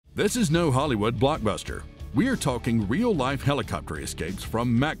This is no Hollywood blockbuster. We are talking real-life helicopter escapes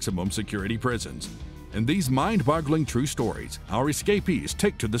from maximum security prisons. In these mind-boggling true stories, our escapees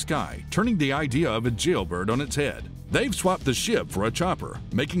take to the sky, turning the idea of a jailbird on its head. They've swapped the ship for a chopper,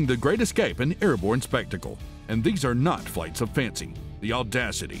 making the great escape an airborne spectacle. And these are not flights of fancy. The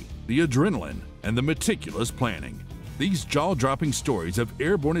audacity, the adrenaline, and the meticulous planning. These jaw-dropping stories of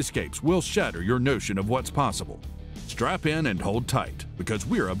airborne escapes will shatter your notion of what's possible. Strap in and hold tight, because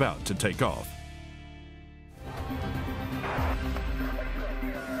we're about to take off.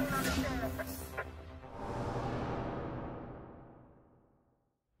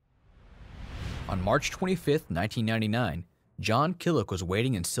 On March 25, 1999, John Killick was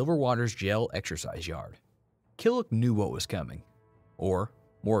waiting in Silverwater's jail exercise yard. Killick knew what was coming, or,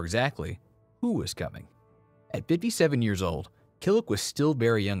 more exactly, who was coming. At 57 years old, Killick was still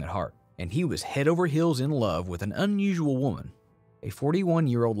very young at heart, and he was head over heels in love with an unusual woman, a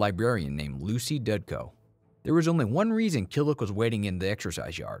 41-year-old librarian named Lucy Dudko. There was only one reason Killick was waiting in the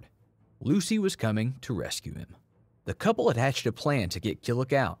exercise yard. Lucy was coming to rescue him. The couple had hatched a plan to get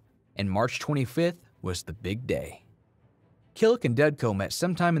Killick out, and March 25th was the big day. Killick and Dudko met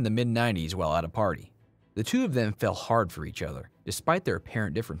sometime in the mid-90s while at a party. The two of them fell hard for each other, despite their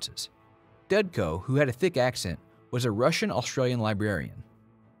apparent differences. Dudko, who had a thick accent, was a Russian-Australian librarian.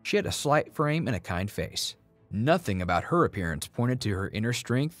 She had a slight frame and a kind face. Nothing about her appearance pointed to her inner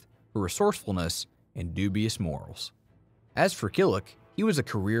strength, her resourcefulness, and dubious morals. As for Killick, he was a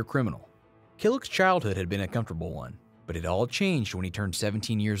career criminal. Killick's childhood had been a comfortable one, but it all changed when he turned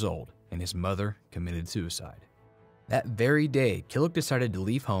 17 years old and his mother committed suicide. That very day, Killick decided to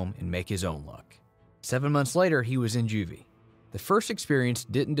leave home and make his own luck. 7 months later, he was in juvie. The first experience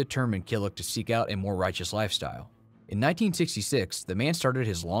didn't determine Killick to seek out a more righteous lifestyle. In 1966, the man started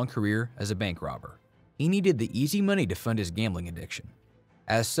his long career as a bank robber. He needed the easy money to fund his gambling addiction.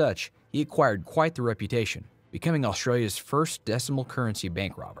 As such, he acquired quite the reputation, becoming Australia's first decimal currency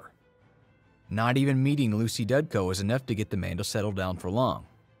bank robber. Not even meeting Lucy Dudko was enough to get the man to settle down for long.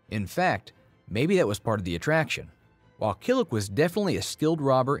 In fact, maybe that was part of the attraction. While Killick was definitely a skilled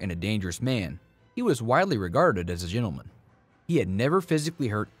robber and a dangerous man, he was widely regarded as a gentleman. He had never physically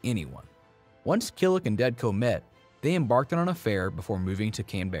hurt anyone. Once Killick and Dudko met, they embarked on an affair before moving to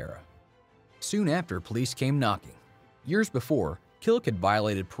Canberra. Soon after, police came knocking. Years before, Killick had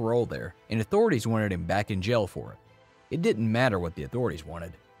violated parole there, and authorities wanted him back in jail for it. It didn't matter what the authorities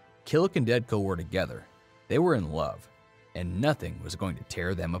wanted. Killick and Dudko were together. They were in love, and nothing was going to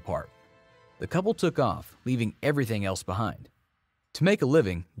tear them apart. The couple took off, leaving everything else behind. To make a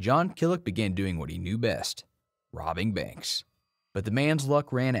living, John Killick began doing what he knew best, robbing banks. But the man's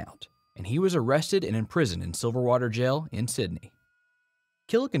luck ran out, and he was arrested and imprisoned in Silverwater Jail in Sydney.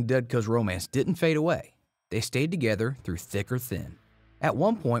 Killick and Dudko's romance didn't fade away. They stayed together through thick or thin. At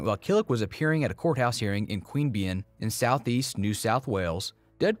one point, while Killick was appearing at a courthouse hearing in Queanbeyan in southeast New South Wales,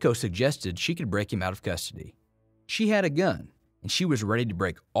 Dudko suggested she could break him out of custody. She had a gun, and she was ready to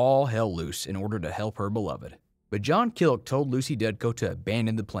break all hell loose in order to help her beloved. But John Killick told Lucy Dudko to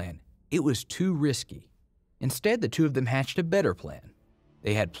abandon the plan. It was too risky. Instead, the two of them hatched a better plan.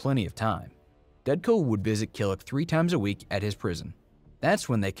 They had plenty of time. Dudko would visit Killick 3 times a week at his prison. That's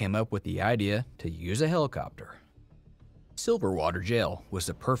when they came up with the idea to use a helicopter. Silverwater Jail was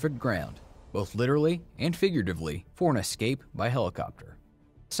the perfect ground, both literally and figuratively, for an escape by helicopter.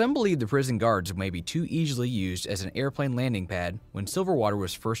 Some believe the prison guards may be too easily used as an airplane landing pad when Silverwater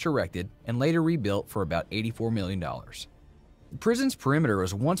was first erected and later rebuilt for about $84 million. The prison's perimeter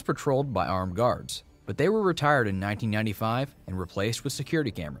was once patrolled by armed guards, but they were retired in 1995 and replaced with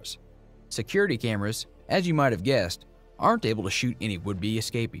security cameras. Security cameras, as you might have guessed, aren't able to shoot any would-be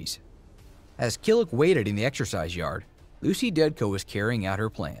escapees. As Killick waited in the exercise yard, Lucy Dudko was carrying out her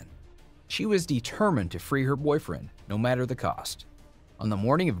plan. She was determined to free her boyfriend, no matter the cost. On the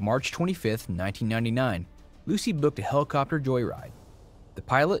morning of March 25, 1999, Lucy booked a helicopter joyride. The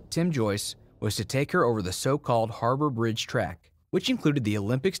pilot, Tim Joyce, was to take her over the so-called Harbour Bridge track, which included the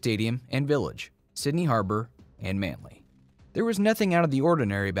Olympic Stadium and Village, Sydney Harbour, and Manly. There was nothing out of the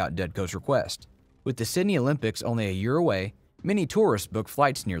ordinary about Dudko's request. With the Sydney Olympics only a year away, many tourists booked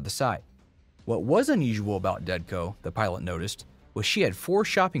flights near the site. What was unusual about Dudko, the pilot noticed, was she had 4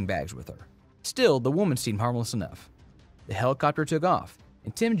 shopping bags with her. Still, the woman seemed harmless enough. The helicopter took off,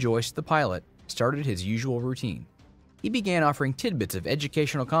 and Tim Joyce, the pilot, started his usual routine. He began offering tidbits of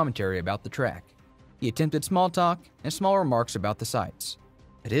educational commentary about the track. He attempted small talk and small remarks about the sights.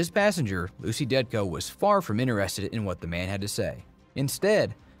 But his passenger, Lucy Dudko, was far from interested in what the man had to say.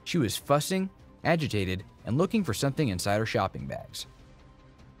 Instead, she was fussing, agitated, and looking for something inside her shopping bags.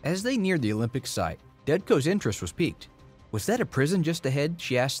 As they neared the Olympic site, Dudko's interest was piqued. "Was that a prison just ahead?"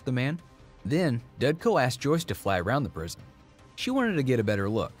 she asked the man. Then, Dudko asked Joyce to fly around the prison. She wanted to get a better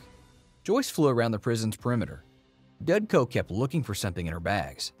look. Joyce flew around the prison's perimeter. Dudko kept looking for something in her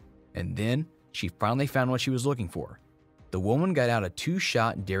bags. And then, she finally found what she was looking for. The woman got out a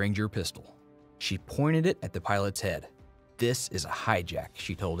 2-shot Derringer pistol. She pointed it at the pilot's head. "This is a hijack,"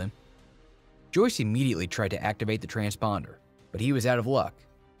 she told him. Joyce immediately tried to activate the transponder, but he was out of luck.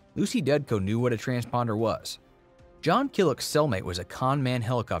 Lucy Dudko knew what a transponder was. John Killick's cellmate was a con man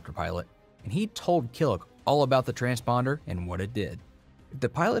helicopter pilot, and he told Killick all about the transponder and what it did. If the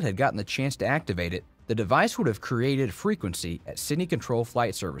pilot had gotten the chance to activate it, the device would have created a frequency at Sydney Control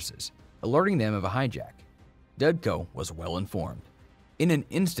Flight Services, alerting them of a hijack. Dudko was well informed. In an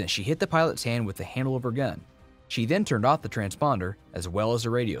instant, she hit the pilot's hand with the handle of her gun. She then turned off the transponder as well as the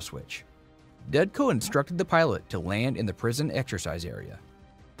radio switch. Dudko instructed the pilot to land in the prison exercise area.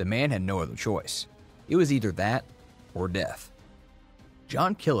 The man had no other choice. It was either that or death.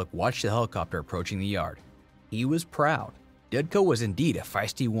 John Killick watched the helicopter approaching the yard. He was proud. Dudko was indeed a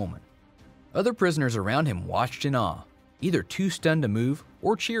feisty woman. Other prisoners around him watched in awe, either too stunned to move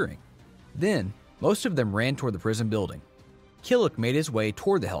or cheering. Then, most of them ran toward the prison building. Killick made his way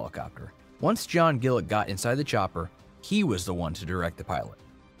toward the helicopter. Once John Killick got inside the chopper, he was the one to direct the pilot.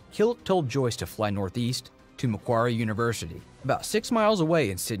 Killick told Joyce to fly northeast to Macquarie University, about 6 miles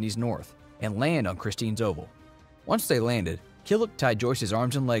away in Sydney's north, and land on Christine's Oval. Once they landed, Killick tied Joyce's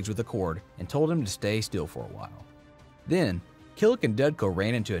arms and legs with a cord and told him to stay still for a while. Then, Killick and Dudko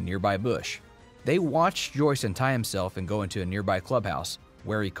ran into a nearby bush. They watched Joyce untie himself and go into a nearby clubhouse,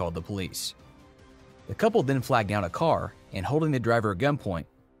 where he called the police. The couple then flagged down a car and, holding the driver at gunpoint,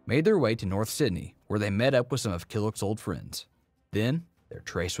 made their way to North Sydney, where they met up with some of Killick's old friends. Then, their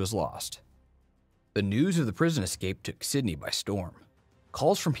trace was lost. The news of the prison escape took Sydney by storm.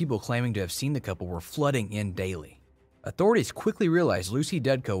 Calls from people claiming to have seen the couple were flooding in daily. Authorities quickly realized Lucy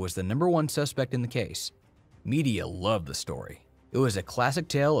Dudko was the #1 suspect in the case. Media loved the story. It was a classic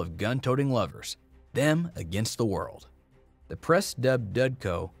tale of gun-toting lovers, them against the world. The press dubbed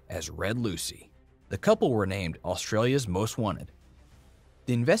Dudko as Red Lucy. The couple were named Australia's Most Wanted.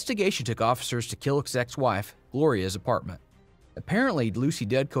 The investigation took officers to Killick's ex-wife, Gloria's apartment. Apparently, Lucy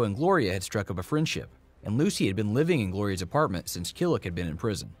Dudko and Gloria had struck up a friendship, and Lucy had been living in Gloria's apartment since Killick had been in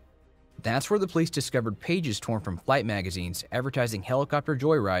prison. That's where the police discovered pages torn from flight magazines advertising helicopter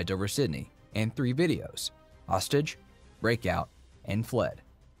joyrides over Sydney, and 3 videos: hostage, breakout, and fled.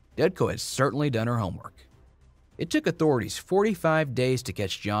 Dudko had certainly done her homework. It took authorities 45 days to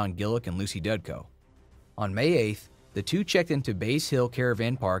catch John Killick and Lucy Dudko. On May 8th, the two checked into Bays Hill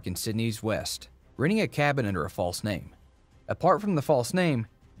Caravan Park in Sydney's west, renting a cabin under a false name. Apart from the false name,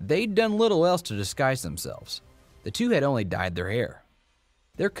 they'd done little else to disguise themselves. The two had only dyed their hair.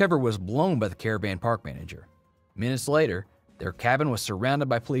 Their cover was blown by the caravan park manager. Minutes later, their cabin was surrounded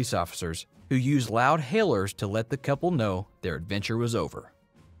by police officers who used loud hailers to let the couple know their adventure was over.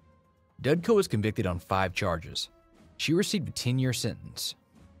 Dudko was convicted on 5 charges. She received a 10-year sentence.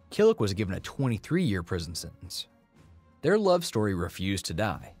 Killick was given a 23-year prison sentence. Their love story refused to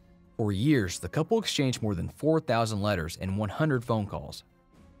die. For years, the couple exchanged more than 4,000 letters and 100 phone calls.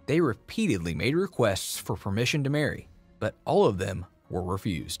 They repeatedly made requests for permission to marry, but all of them were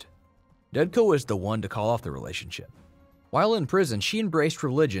refused. Dudko was the one to call off the relationship. While in prison, she embraced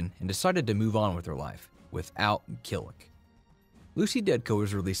religion and decided to move on with her life, without Killick. Lucy Dudko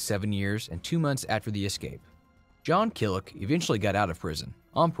was released 7 years and 2 months after the escape. John Killick eventually got out of prison,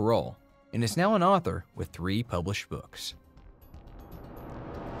 on parole, and is now an author with 3 published books.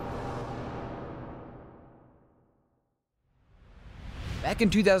 Back in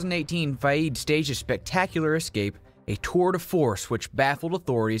 2018, Faid staged a spectacular escape, a tour de force which baffled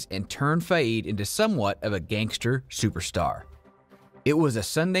authorities and turned Faid into somewhat of a gangster superstar. It was a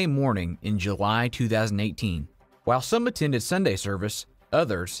Sunday morning in July 2018. While some attended Sunday service,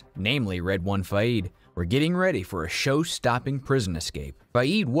 others, namely Redoine Faid, were getting ready for a show-stopping prison escape.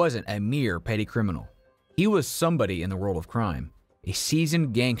 Faid wasn't a mere petty criminal. He was somebody in the world of crime, a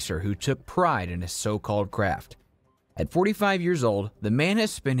seasoned gangster who took pride in his so-called craft. At 45 years old, the man has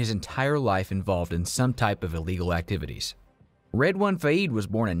spent his entire life involved in some type of illegal activities. Redoine Faid was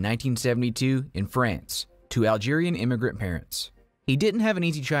born in 1972 in France to Algerian immigrant parents. He didn't have an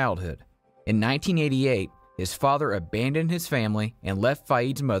easy childhood. In 1988, his father abandoned his family and left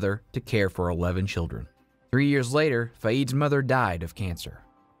Faid's mother to care for 11 children. 3 years later, Faid's mother died of cancer.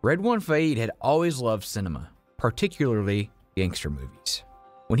 Redoine Faid had always loved cinema, particularly gangster movies.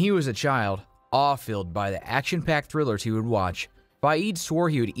 When he was a child, awe-filled by the action-packed thrillers he would watch, Faid swore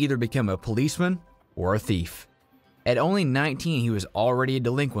he would either become a policeman or a thief. At only 19, he was already a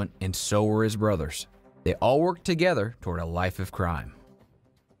delinquent, and so were his brothers. They all worked together toward a life of crime.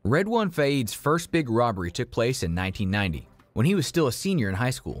 Redoine Faid's first big robbery took place in 1990, when he was still a senior in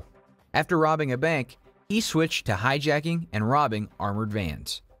high school. After robbing a bank, he switched to hijacking and robbing armored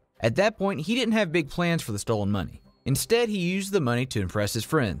vans. At that point, he didn't have big plans for the stolen money. Instead, he used the money to impress his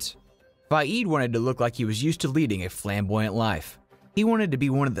friends. Faid wanted to look like he was used to leading a flamboyant life. He wanted to be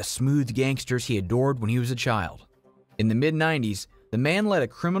one of the smooth gangsters he adored when he was a child. In the mid-90s, the man led a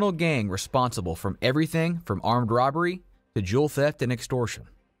criminal gang responsible for everything from armed robbery to jewel theft and extortion.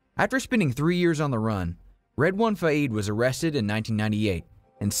 After spending 3 years on the run, Redoine Faid was arrested in 1998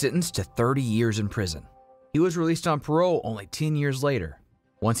 and sentenced to 30 years in prison. He was released on parole only 10 years later.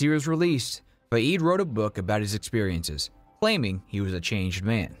 Once he was released, Faid wrote a book about his experiences, claiming he was a changed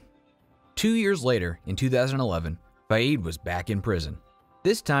man. 2 years later, in 2011, Faid was back in prison,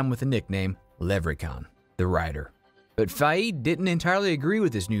 this time with the nickname Leprechaun, the Rider. But Faid didn't entirely agree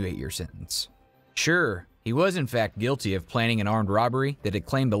with his new 8-year sentence. Sure, he was in fact guilty of planning an armed robbery that had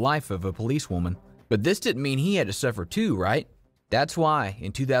claimed the life of a policewoman, but this didn't mean he had to suffer too, right? That's why,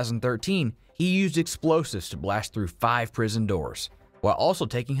 in 2013, he used explosives to blast through 5 prison doors, while also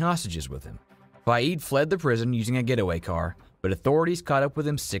taking hostages with him. Faid fled the prison using a getaway car, but authorities caught up with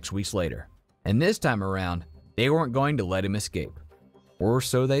him 6 weeks later. And this time around, they weren't going to let him escape. Or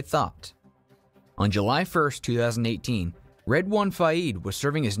so they thought. On July 1st, 2018, Redoine Faid was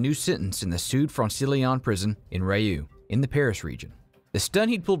serving his new sentence in the Sud Francilion prison in Redoine, in the Paris region. The stunt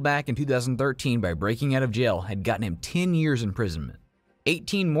he'd pulled back in 2013 by breaking out of jail had gotten him 10 years imprisonment.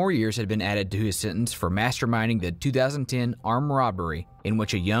 18 more years had been added to his sentence for masterminding the 2010 armed robbery in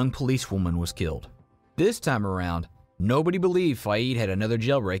which a young policewoman was killed. This time around, nobody believed Faid had another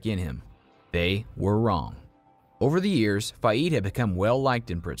jailbreak in him. They were wrong. Over the years, Faid had become well-liked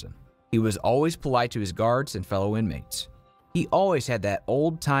in prison. He was always polite to his guards and fellow inmates. He always had that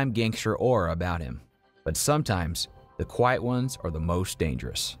old-time gangster aura about him. But sometimes, the quiet ones are the most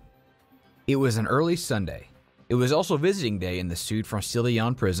dangerous. It was an early Sunday. It was also visiting day in the Sud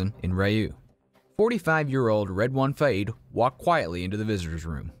Francilion prison in Redoine. 45-year-old Redoine Faid walked quietly into the visitor's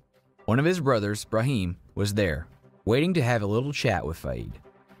room. One of his brothers, Brahim, was there, waiting to have a little chat with Faid.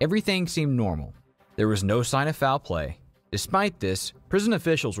 Everything seemed normal. There was no sign of foul play. Despite this, prison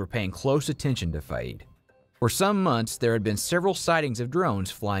officials were paying close attention to Faid. For some months, there had been several sightings of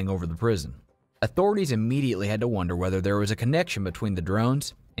drones flying over the prison. Authorities immediately had to wonder whether there was a connection between the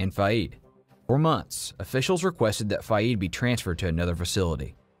drones and Faid. For months, officials requested that Faid be transferred to another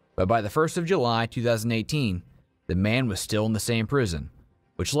facility. But by the 1st of July 2018, the man was still in the same prison,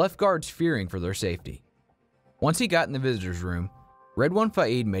 which left guards fearing for their safety. Once he got in the visitor's room, Redoine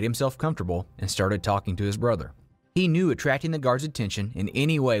Faid made himself comfortable and started talking to his brother. He knew attracting the guards' attention in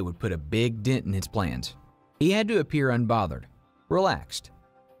any way would put a big dent in his plans. He had to appear unbothered, relaxed.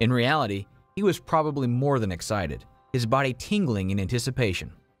 In reality, he was probably more than excited, his body tingling in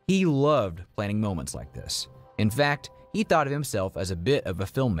anticipation. He loved planning moments like this. In fact, he thought of himself as a bit of a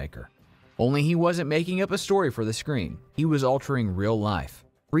filmmaker. Only he wasn't making up a story for the screen. He was altering real life,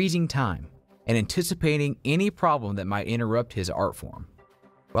 freezing time, and anticipating any problem that might interrupt his art form.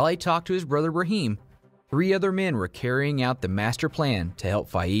 While he talked to his brother Brahim, 3 other men were carrying out the master plan to help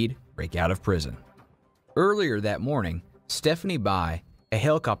Faid break out of prison. Earlier that morning, Stephanie Bai, a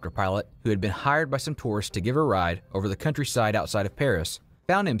helicopter pilot who had been hired by some tourists to give a ride over the countryside outside of Paris,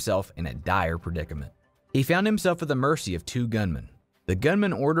 found himself in a dire predicament. He found himself at the mercy of 2 gunmen. The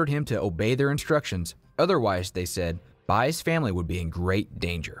gunmen ordered him to obey their instructions, otherwise, they said, Bai's family would be in great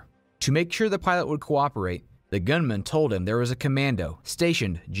danger. To make sure the pilot would cooperate, the gunman told him there was a commando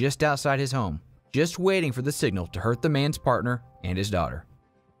stationed just outside his home, just waiting for the signal to hurt the man's partner and his daughter.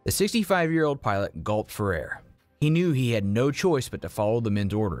 The 65-year-old pilot gulped for air. He knew he had no choice but to follow the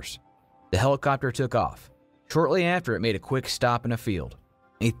men's orders. The helicopter took off. Shortly after, it made a quick stop in a field.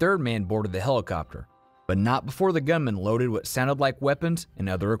 A 3rd man boarded the helicopter, but not before the gunman loaded what sounded like weapons and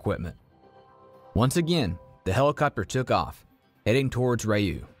other equipment. Once again, the helicopter took off, heading towards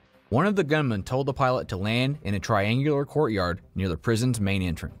Redoine. One of the gunmen told the pilot to land in a triangular courtyard near the prison's main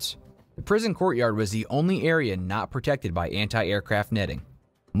entrance. The prison courtyard was the only area not protected by anti-aircraft netting,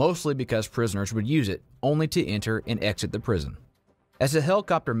 mostly because prisoners would use it only to enter and exit the prison. As the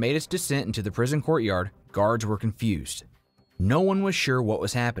helicopter made its descent into the prison courtyard, guards were confused. No one was sure what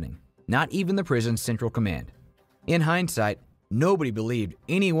was happening, not even the prison's central command. In hindsight, nobody believed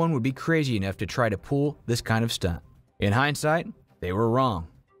anyone would be crazy enough to try to pull this kind of stunt. In hindsight, they were wrong.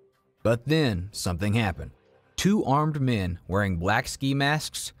 But then something happened. 2 armed men wearing black ski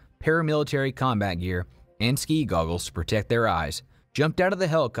masks, paramilitary combat gear, and ski goggles to protect their eyes jumped out of the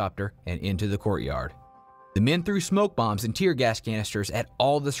helicopter and into the courtyard. The men threw smoke bombs and tear gas canisters at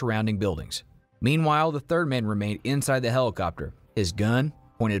all the surrounding buildings. Meanwhile, the third man remained inside the helicopter, his gun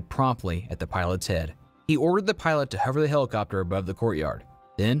pointed promptly at the pilot's head. He ordered the pilot to hover the helicopter above the courtyard.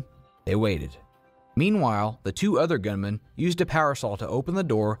 Then, they waited. Meanwhile, the two other gunmen used a power saw to open the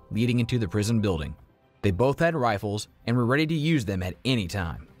door leading into the prison building. They both had rifles and were ready to use them at any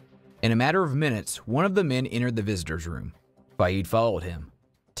time. In a matter of minutes, one of the men entered the visitor's room. Faid followed him.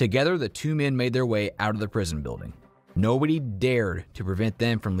 Together, the two men made their way out of the prison building. Nobody dared to prevent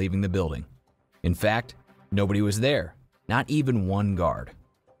them from leaving the building. In fact, nobody was there, not even one guard.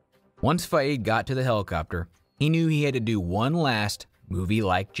 Once Faid got to the helicopter, he knew he had to do one last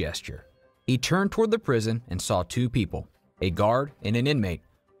movie-like gesture. He turned toward the prison and saw two people, a guard and an inmate,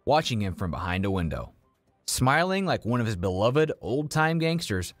 watching him from behind a window. Smiling like one of his beloved old-time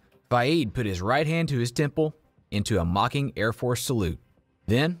gangsters, Faid put his right hand to his temple into a mocking Air Force salute.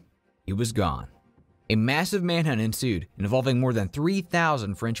 Then, he was gone. A massive manhunt ensued, involving more than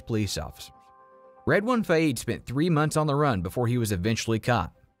 3,000 French police officers. Redoine Faid spent 3 months on the run before he was eventually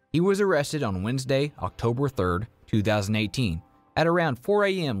caught. He was arrested on Wednesday, October 3, 2018, at around 4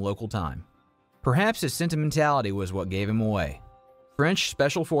 a.m. local time. Perhaps his sentimentality was what gave him away. French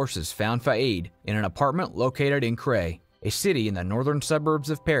Special Forces found Faid in an apartment located in Creil, a city in the northern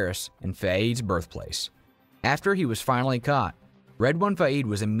suburbs of Paris and Faid's birthplace. After he was finally caught, Redoine Faid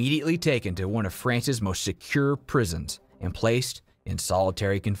was immediately taken to one of France's most secure prisons and placed in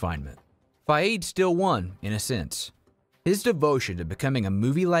solitary confinement. Faid still won, in a sense. His devotion to becoming a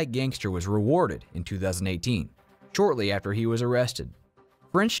movie-like gangster was rewarded in 2018, shortly after he was arrested.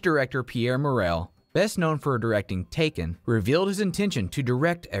 French director Pierre Morel, best known for directing Taken, revealed his intention to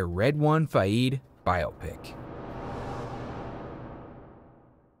direct a Redoine Faid biopic.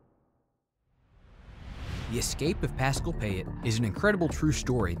 The escape of Pascal Payet is an incredible true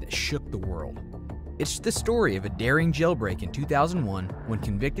story that shook the world. It's the story of a daring jailbreak in 2001 when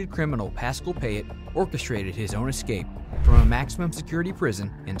convicted criminal Pascal Payet orchestrated his own escape from a maximum security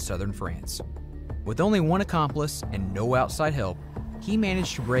prison in southern France. With only one accomplice and no outside help, he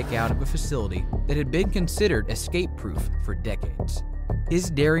managed to break out of a facility that had been considered escape-proof for decades. His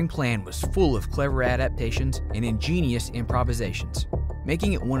daring plan was full of clever adaptations and ingenious improvisations,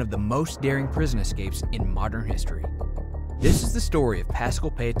 making it one of the most daring prison escapes in modern history. This is the story of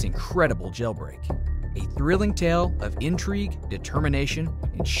Pascal Payet's incredible jailbreak, a thrilling tale of intrigue, determination,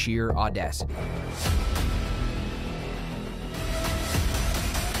 and sheer audacity.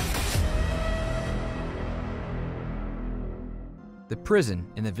 The prison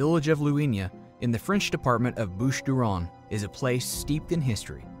in the village of Loigny in the French department of Bouches-du-Rhône is a place steeped in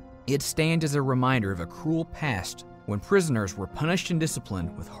history. It stands as a reminder of a cruel past when prisoners were punished and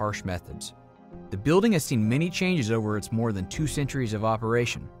disciplined with harsh methods. The building has seen many changes over its more than 2 centuries of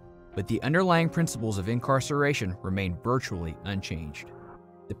operation, but the underlying principles of incarceration remain virtually unchanged.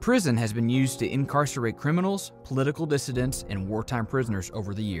 The prison has been used to incarcerate criminals, political dissidents, and wartime prisoners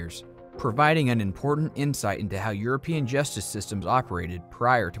over the years, providing an important insight into how European justice systems operated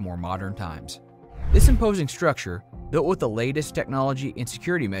prior to more modern times. This imposing structure, built with the latest technology and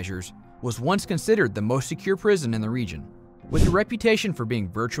security measures, was once considered the most secure prison in the region, with a reputation for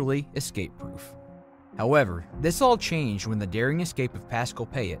being virtually escape-proof. However, this all changed when the daring escape of Pascal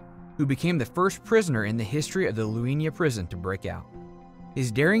Payet, who became the first prisoner in the history of the Loigny prison to break out.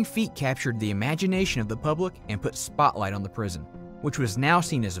 His daring feat captured the imagination of the public and put spotlight on the prison, which was now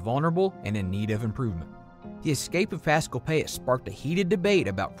seen as vulnerable and in need of improvement. The escape of Pascal Payet sparked a heated debate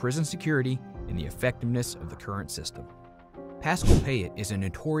about prison security and the effectiveness of the current system. Pascal Payet is a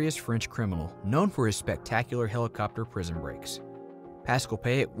notorious French criminal known for his spectacular helicopter prison breaks. Pascal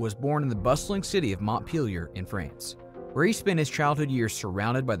Payet was born in the bustling city of Montpellier in France, where he spent his childhood years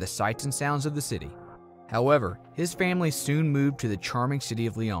surrounded by the sights and sounds of the city. However, his family soon moved to the charming city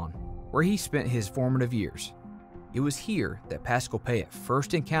of Lyon, where he spent his formative years. It was here that Pascal Payet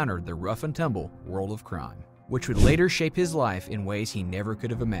first encountered the rough-and-tumble world of crime, which would later shape his life in ways he never could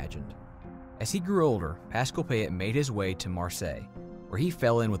have imagined. As he grew older, Pascal Payet made his way to Marseille, where he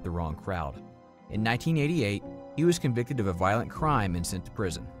fell in with the wrong crowd. In 1988, he was convicted of a violent crime and sent to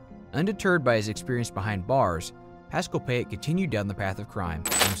prison. Undeterred by his experience behind bars, Pascal Payet continued down the path of crime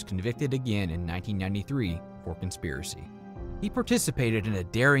and was convicted again in 1993 for conspiracy. He participated in a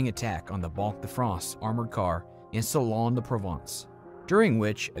daring attack on the Banque de France armored car in Salon de Provence, during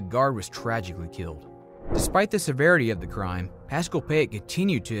which a guard was tragically killed. Despite the severity of the crime, Pascal Payet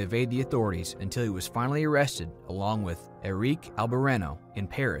continued to evade the authorities until he was finally arrested along with Eric Albareno in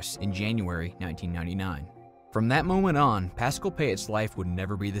Paris in January 1999. From that moment on, Pascal Payet's life would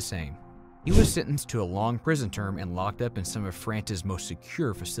never be the same. He was sentenced to a long prison term and locked up in some of France's most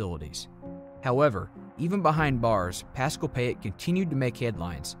secure facilities. However, even behind bars, Pascal Payet continued to make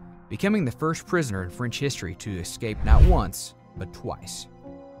headlines, becoming the first prisoner in French history to escape not once, but twice.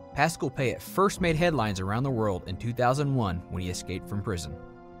 Pascal Payet first made headlines around the world in 2001 when he escaped from prison.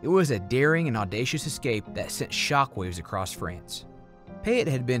 It was a daring and audacious escape that sent shockwaves across France. Payet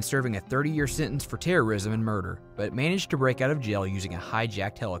had been serving a 30-year sentence for terrorism and murder, but managed to break out of jail using a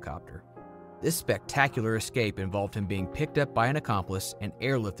hijacked helicopter. This spectacular escape involved him being picked up by an accomplice and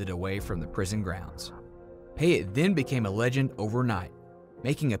airlifted away from the prison grounds. Payet then became a legend overnight,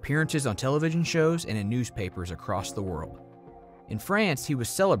 making appearances on television shows and in newspapers across the world. In France, he was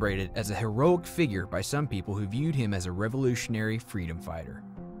celebrated as a heroic figure by some people who viewed him as a revolutionary freedom fighter.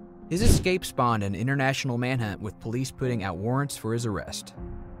 His escape spawned an international manhunt with police putting out warrants for his arrest.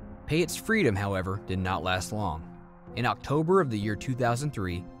 Payet's freedom, however, did not last long. In October of the year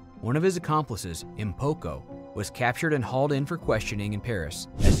 2003, one of his accomplices, Mpoko, was captured and hauled in for questioning in Paris,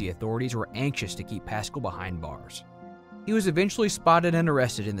 as the authorities were anxious to keep Pascal behind bars. He was eventually spotted and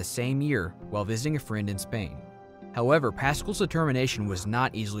arrested in the same year while visiting a friend in Spain. However, Pascal's determination was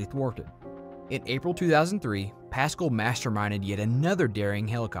not easily thwarted. In April 2003, Pascal masterminded yet another daring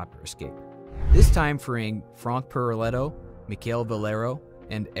helicopter escape, this time freeing Franck Perletto, Michael Valero,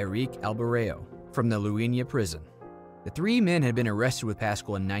 and Eric Albareo from the Luinia prison. The three men had been arrested with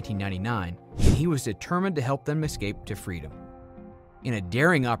Pascal in 1999, and he was determined to help them escape to freedom. In a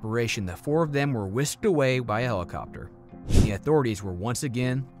daring operation, the four of them were whisked away by a helicopter. The authorities were once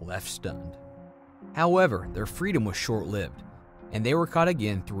again left stunned. However, their freedom was short-lived, and they were caught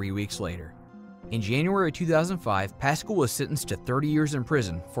again 3 weeks later. In January 2005, Pascal was sentenced to 30 years in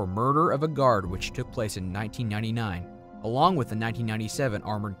prison for murder of a guard, which took place in 1999, along with the 1997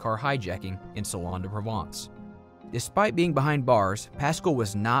 armored car hijacking in Salon de Provence. Despite being behind bars, Pascal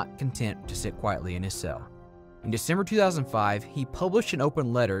was not content to sit quietly in his cell. In December 2005, he published an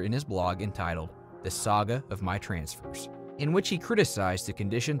open letter in his blog entitled "The Saga of My Transfers," in which he criticized the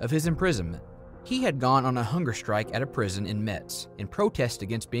condition of his imprisonment. He had gone on a hunger strike at a prison in Metz in protest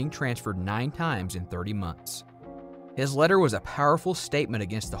against being transferred 9 times in 30 months. His letter was a powerful statement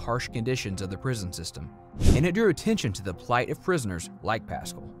against the harsh conditions of the prison system, and it drew attention to the plight of prisoners like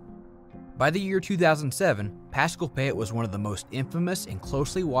Pascal. By the year 2007, Pascal Payet was one of the most infamous and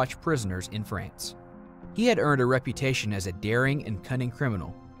closely watched prisoners in France. He had earned a reputation as a daring and cunning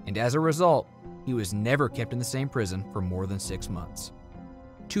criminal, and as a result, he was never kept in the same prison for more than 6 months.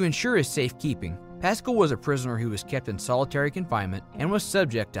 To ensure his safekeeping, Pascal was a prisoner who was kept in solitary confinement and was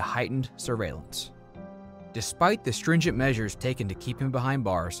subject to heightened surveillance. Despite the stringent measures taken to keep him behind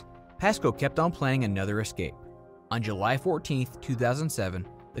bars, Pascal kept on planning another escape. On July 14, 2007,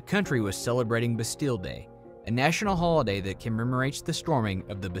 the country was celebrating Bastille Day, a national holiday that commemorates the storming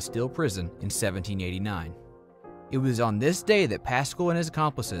of the Bastille prison in 1789. It was on this day that Pascal and his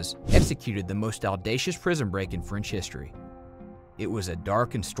accomplices executed the most audacious prison break in French history. It was a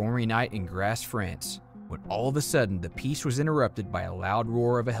dark and stormy night in Grasse, France, when all of a sudden the peace was interrupted by a loud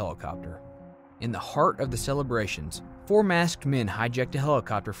roar of a helicopter. In the heart of the celebrations, 4 masked men hijacked a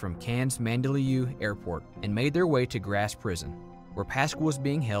helicopter from Cannes Mandelieu Airport and made their way to Grasse prison, where Pascal was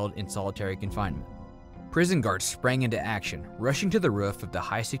being held in solitary confinement. Prison guards sprang into action, rushing to the roof of the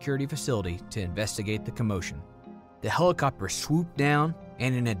high-security facility to investigate the commotion. The helicopter swooped down,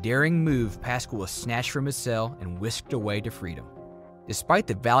 and in a daring move, Pascal was snatched from his cell and whisked away to freedom. Despite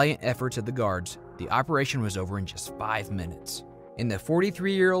the valiant efforts of the guards, the operation was over in just 5 minutes. And the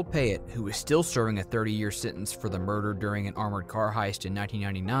 43-year-old Payet, who was still serving a 30-year sentence for the murder during an armored car heist in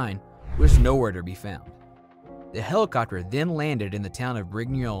 1999, was nowhere to be found. The helicopter then landed in the town of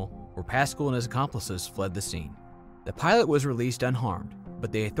Brignoles, where Pascal and his accomplices fled the scene. The pilot was released unharmed,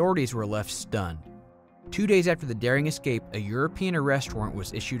 but the authorities were left stunned. 2 days after the daring escape, a European arrest warrant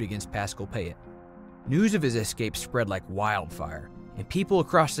was issued against Pascal Payet. News of his escape spread like wildfire, and people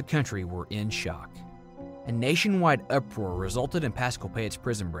across the country were in shock. A nationwide uproar resulted in Pascal Payet's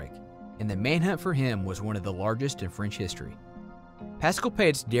prison break, and the manhunt for him was one of the largest in French history. Pascal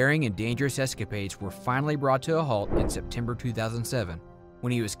Payet's daring and dangerous escapades were finally brought to a halt in September 2007,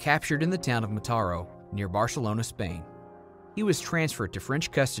 when he was captured in the town of Mataró, near Barcelona, Spain. He was transferred to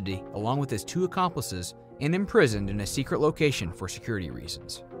French custody along with his 2 accomplices and imprisoned in a secret location for security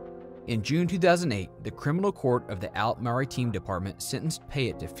reasons. In June 2008, the Criminal Court of the Alpes-Maritimes Department sentenced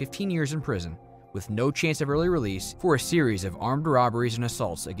Payet to 15 years in prison, with no chance of early release, for a series of armed robberies and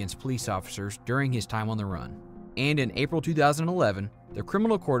assaults against police officers during his time on the run. And in April 2011, the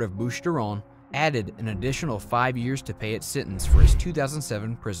Criminal Court of Bouches-du-Rhône added an additional 5 years to Payet's sentence for his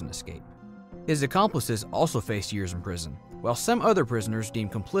 2007 prison escape. His accomplices also faced years in prison, while some other prisoners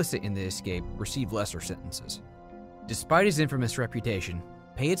deemed complicit in the escape received lesser sentences. Despite his infamous reputation,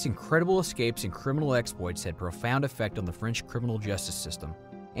 Payet's incredible escapes and criminal exploits had profound effect on the French criminal justice system,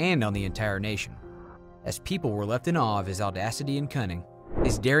 and on the entire nation. As people were left in awe of his audacity and cunning,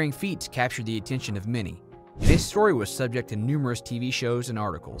 his daring feats captured the attention of many. His story was subject to numerous TV shows and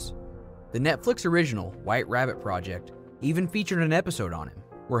articles. The Netflix original White Rabbit Project even featured an episode on him,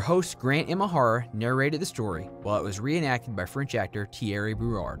 where host Grant Imahara narrated the story while it was reenacted by French actor Thierry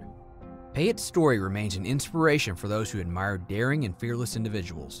Brouard. Payet's story remains an inspiration for those who admire daring and fearless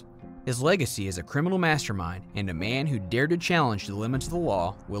individuals. His legacy as a criminal mastermind and a man who dared to challenge the limits of the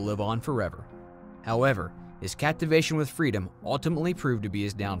law will live on forever. However, his captivation with freedom ultimately proved to be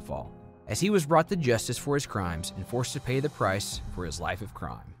his downfall, as he was brought to justice for his crimes and forced to pay the price for his life of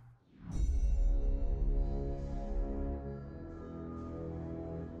crime.